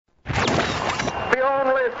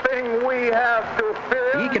thing we have to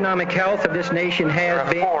fear. The economic health of this nation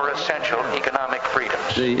has been... Four essential economic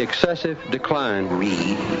freedoms. The excessive decline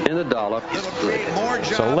in the dollar.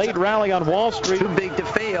 So late rally on Wall Street. Too big to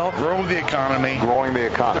fail. Grow the economy. Growing the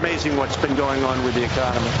economy. It's amazing what's been going on with the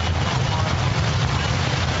economy.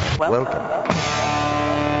 Welcome.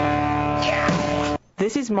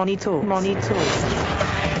 This is Money Talks. Money Talks.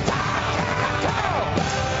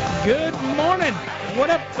 Good morning. What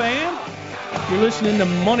up, fam? You're listening to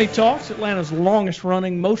Money Talks, Atlanta's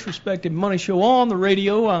longest-running, most respected money show on the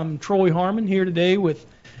radio. I'm Troy Harmon here today with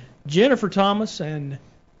Jennifer Thomas and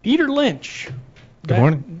Peter Lynch. Good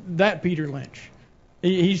morning. That Peter Lynch.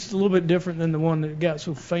 He's a little bit different than the one that got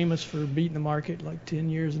so famous for beating the market like 10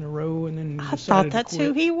 years in a row and then I thought that's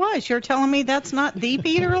who he was. You're telling me that's not the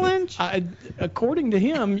Peter Lynch? According to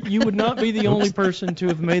him, you would not be the only person to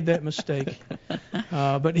have made that mistake.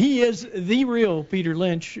 But he is the real Peter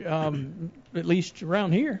Lynch, at least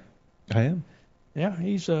around here. I am. Yeah,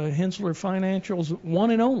 he's Hensler Financial's one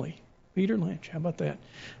and only Peter Lynch. How about that?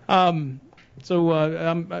 So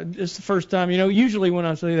it's the first time, usually when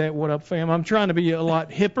I say that, what up, fam, I'm trying to be a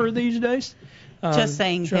lot hipper these days. Just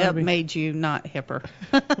saying hip made you not hipper.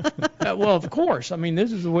 Well, of course. I mean,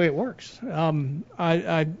 this is the way it works.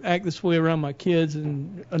 I act this way around my kids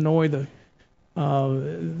and annoy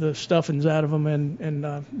the stuffings out of them,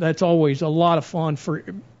 and that's always a lot of fun for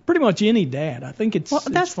pretty much any dad. I think it's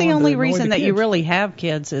that's fun the only to reason that kids. you really have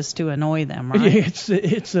kids is to annoy them, right? Yeah, it's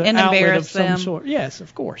an outlet of some them. sort. Yes,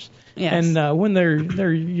 of course. Yes. And when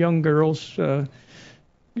they're young girls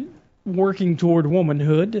working toward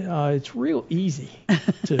womanhood, it's real easy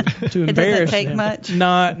to embarrass them. It doesn't take much.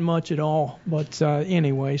 Not much at all. But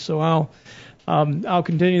anyway, so I'll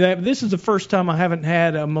continue that. But this is the first time I haven't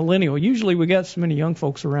had a millennial. Usually we got so many young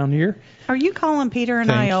folks around here. Are you calling Peter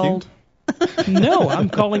and I old? No, I'm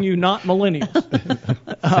calling you not millennials.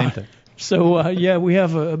 Same thing. So, we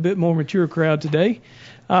have a bit more mature crowd today.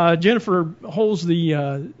 Jennifer holds the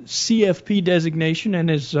CFP designation and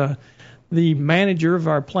is the manager of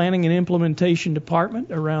our planning and implementation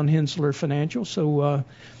department around Hensler Financial. So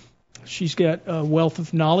she's got a wealth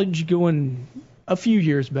of knowledge going a few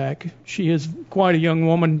years back. She is quite a young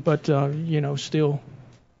woman, but, still...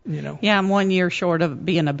 Yeah, I'm 1 year short of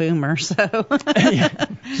being a boomer, so. Yeah,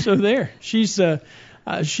 so there. She's I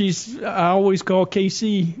always call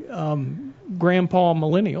Casey Grandpa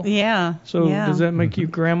Millennial. Yeah. So does that make you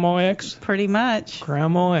Grandma X? Pretty much.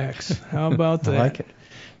 Grandma X. How about that? I like it.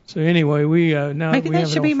 So anyway, we now maybe we that have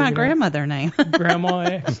should be my grandmother name. Grandma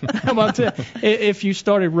X. How about that? If you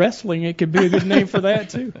started wrestling, it could be a good name for that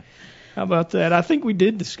too. How about that? I think we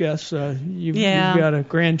did discuss you've got a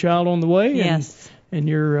grandchild on the way. Yes. And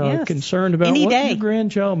you're concerned about Any what day. your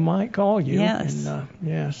grandchild might call you. Yes.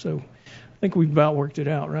 And, so I think we've about worked it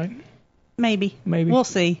out, right? Maybe. We'll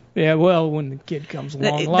see. Yeah, well, when the kid comes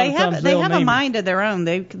along, a lot of times they have a name mind of their own.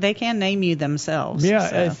 They can name you themselves.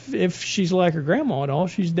 Yeah, so. if she's like her grandma at all,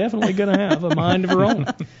 she's definitely going to have a mind of her own.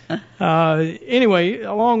 Anyway,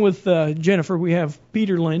 along with Jennifer, we have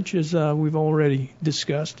Peter Lynch, as we've already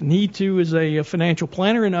discussed, and he too is a financial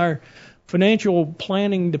planner in our financial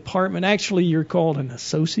planning department. Actually, you're called an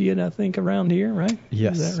associate, I think, around here, right?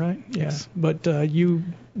 Yes. Is that right? Yes. Yeah. But you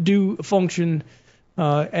do function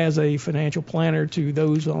as a financial planner to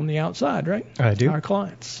those on the outside, right? I do. Our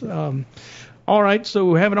clients. All right,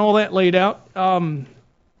 so having all that laid out,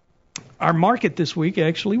 our market this week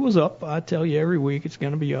actually was up. I tell you every week it's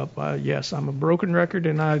going to be up. Yes, I'm a broken record,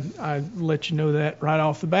 and I let you know that right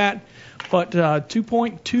off the bat. But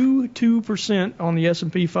 2.22% on the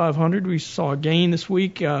S&P 500. We saw a gain this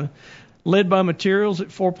week, led by materials at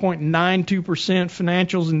 4.92%,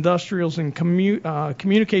 financials, industrials, and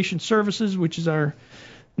communication services, which is our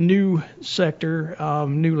new sector,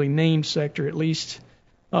 newly named sector at least,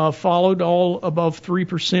 followed all above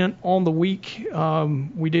 3% on the week.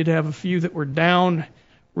 We did have a few that were down.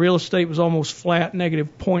 Real estate was almost flat,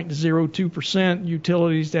 negative 0.02%.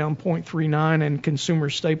 Utilities down 0.39%, and consumer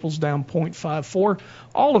staples down 0.54%.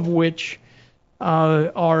 All of which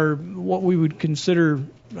are what we would consider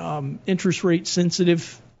interest rate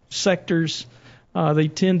sensitive sectors. They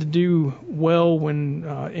tend to do well when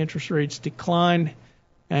interest rates decline,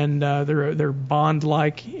 and they're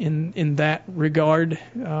bond-like in that regard.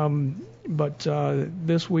 But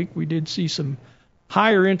this week we did see some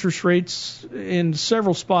higher interest rates in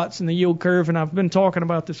several spots in the yield curve, and I've been talking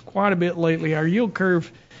about this quite a bit lately. Our yield curve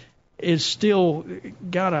is still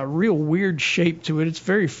got a real weird shape to it. It's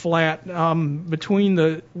very flat. Between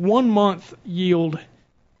the 1 month yield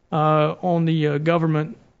on the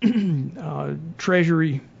government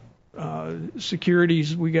Treasury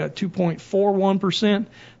securities, we got 2.41%.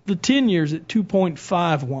 The 10 years at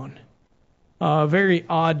 2.51. Very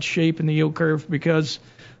odd shape in the yield curve because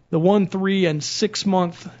the 1, 3, and 6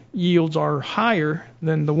 month yields are higher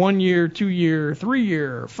than the 1 year, 2 year, 3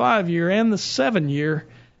 year, 5 year, and the 7 year.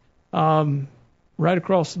 Right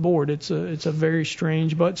across the board, it's a very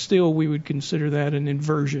strange, but still we would consider that an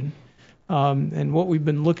inversion. And what we've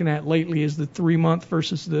been looking at lately is the 3 month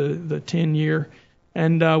versus the 10 year.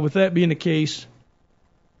 And with that being the case,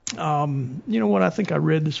 you know what? I think I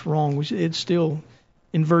read this wrong. It's still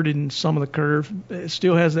inverted in some of the curve. It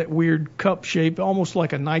still has that weird cup shape, almost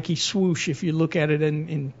like a Nike swoosh if you look at it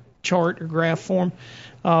in chart or graph form.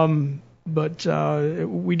 But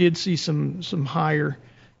we did see some higher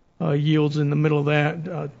yields in the middle of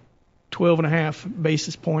that. 12.5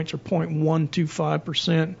 basis points or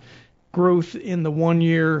 0.125%. Growth in the 1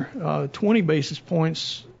 year, 20 basis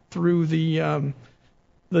points through the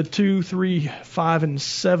 2, 3, 5, and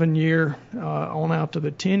 7 year on out to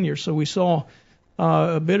the 10 year. So we saw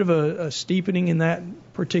a bit of a steepening in that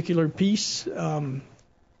particular piece,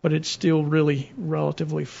 but it's still really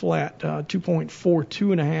relatively flat.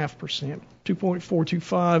 2.42.5%,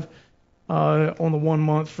 2.425 on the 1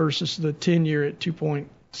 month versus the 10 year at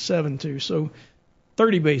 2.72. So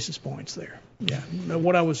 30 basis points there. Yeah.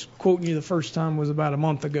 What I was quoting you the first time was about a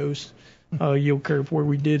month ago's yield curve where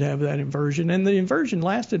we did have that inversion, and the inversion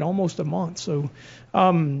lasted almost a month. So,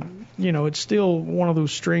 you know, it's still one of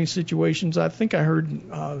those strange situations. I think I heard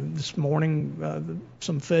this morning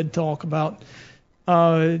some Fed talk about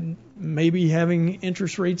maybe having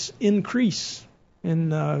interest rates increase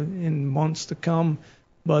in months to come,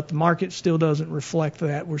 but the market still doesn't reflect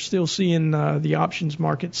that. We're still seeing the options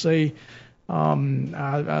market say.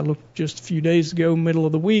 I looked just a few days ago, middle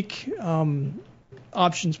of the week.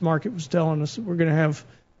 Options market was telling us that we're going to have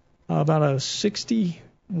about a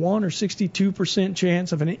 61 or 62%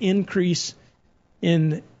 chance of an increase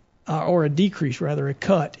in, or a decrease rather, a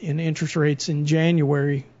cut in interest rates in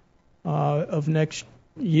January of next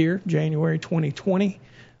year, January 2020,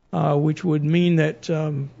 which would mean that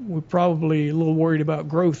we're probably a little worried about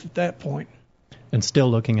growth at that point. And still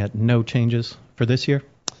looking at no changes for this year?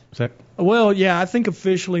 Is that? Well, yeah, I think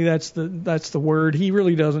officially that's the word. He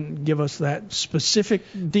really doesn't give us that specific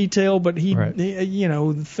detail, but he you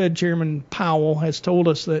know, the Fed Chairman Powell has told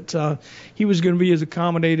us that he was going to be as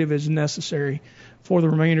accommodative as necessary for the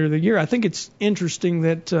remainder of the year. I think it's interesting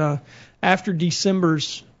that after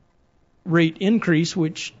December's rate increase,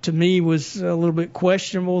 which to me was a little bit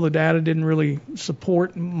questionable, the data didn't really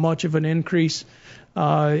support much of an increase,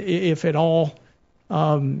 if at all.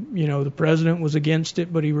 You know, the president was against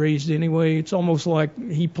it, but he raised it anyway. It's almost like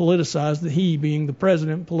he politicized, he being the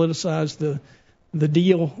president, politicized the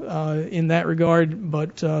deal in that regard,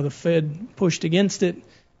 but the Fed pushed against it,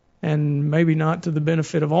 and maybe not to the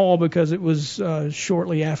benefit of all, because it was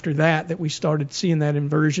shortly after that we started seeing that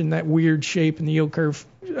inversion, that weird shape in the yield curve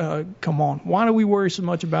come on. Why do we worry so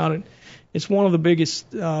much about it? It's one of the biggest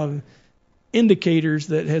indicators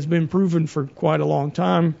that has been proven for quite a long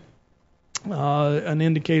time. An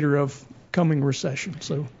indicator of coming recession.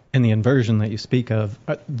 So, and the inversion that you speak of,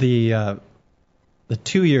 the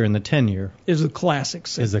 2 year and the 10 year is a classic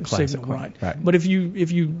signal, right? But if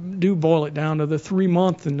you do boil it down to the 3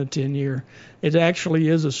 month and the 10 year, it actually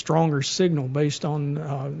is a stronger signal based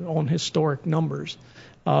on historic numbers.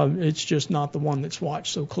 It's just not the one that's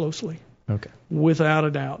watched so closely. Okay. Without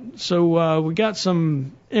a doubt. So we got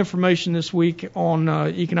some information this week on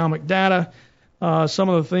economic data. Some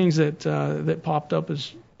of the things that popped up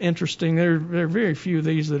as interesting. There are very few of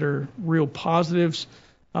these that are real positives.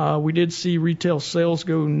 We did see retail sales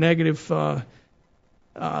go negative,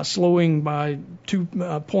 slowing by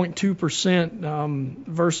 0.2%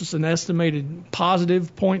 versus an estimated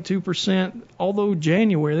positive 0.2%. Although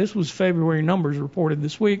January, this was February numbers reported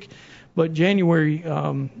this week, but January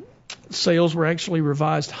sales were actually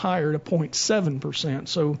revised higher to 0.7%.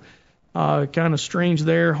 So kind of strange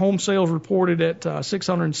there. Home sales reported at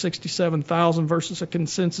 667,000 versus a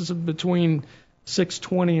consensus of between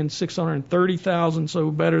 620 and 630,000,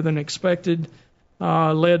 so better than expected,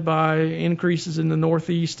 led by increases in the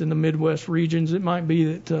Northeast and the Midwest regions. It might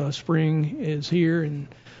be that spring is here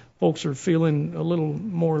and folks are feeling a little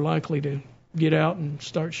more likely to get out and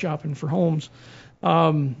start shopping for homes.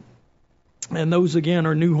 And those, again,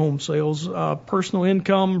 are new home sales. Personal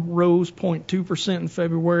income rose 0.2% in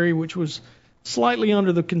February, which was slightly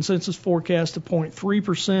under the consensus forecast of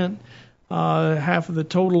 0.3%. Half of the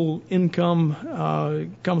total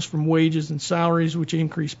income comes from wages and salaries, which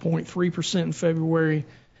increased 0.3% in February.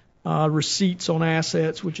 Receipts on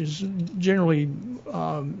assets, which is generally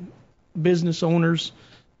business owners,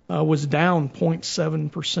 was down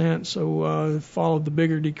 0.7%, so followed the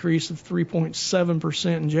bigger decrease of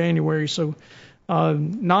 3.7% in January. So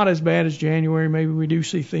not as bad as January. Maybe we do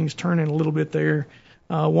see things turning a little bit there.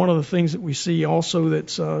 One of the things that we see also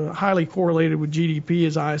that's highly correlated with GDP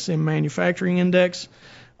is ISM Manufacturing Index.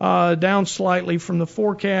 Down slightly from the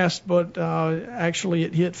forecast, but actually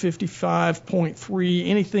it hit 55.3.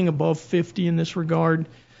 Anything above 50 in this regard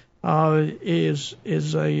is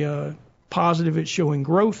a positive. It's showing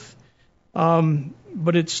growth,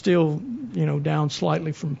 but it's still down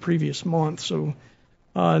slightly from previous month. So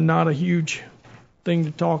not a huge thing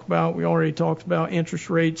to talk about. We already talked about interest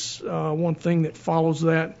rates. One thing that follows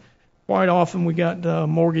that quite often, we got the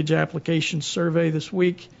mortgage application survey this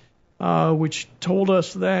week, which told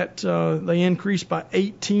us that they increased by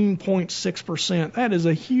 18.6%. That is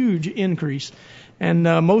a huge increase. And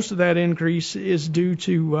most of that increase is due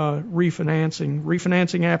to refinancing.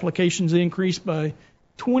 Refinancing applications increased by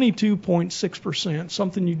 22.6%,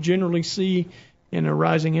 something you generally see in a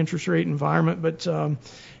rising interest rate environment. But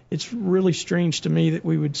it's really strange to me that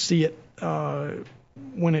we would see it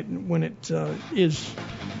when it is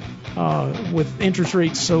with interest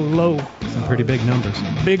rates so low. Some pretty big numbers.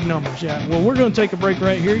 Big numbers, yeah. Well, we're going to take a break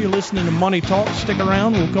right here. You're listening to Money Talk. Stick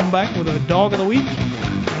around. We'll come back with a Dog of the Week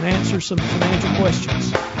and answer some financial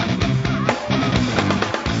questions.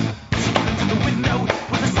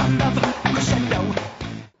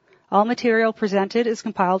 All material presented is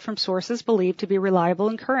compiled from sources believed to be reliable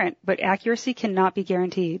and current, but accuracy cannot be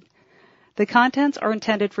guaranteed. The contents are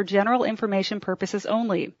intended for general information purposes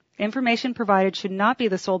only. Information provided should not be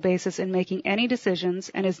the sole basis in making any decisions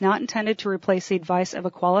and is not intended to replace the advice of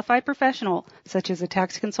a qualified professional, such as a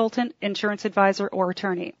tax consultant, insurance advisor, or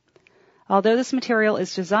attorney. Although this material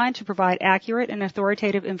is designed to provide accurate and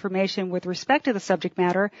authoritative information with respect to the subject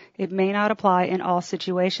matter, it may not apply in all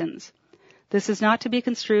situations. This is not to be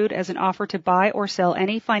construed as an offer to buy or sell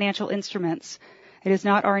any financial instruments. It is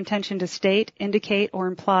not our intention to state, indicate, or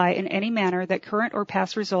imply in any manner that current or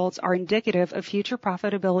past results are indicative of future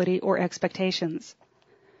profitability or expectations.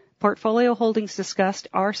 Portfolio holdings discussed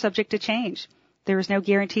are subject to change. There is no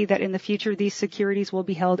guarantee that in the future these securities will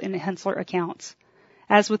be held in Henssler accounts.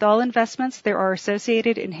 As with all investments, there are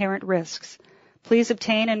associated inherent risks. Please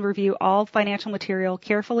obtain and review all financial material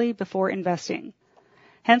carefully before investing.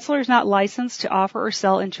 Henssler is not licensed to offer or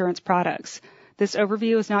sell insurance products. This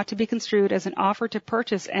overview is not to be construed as an offer to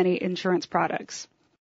purchase any insurance products.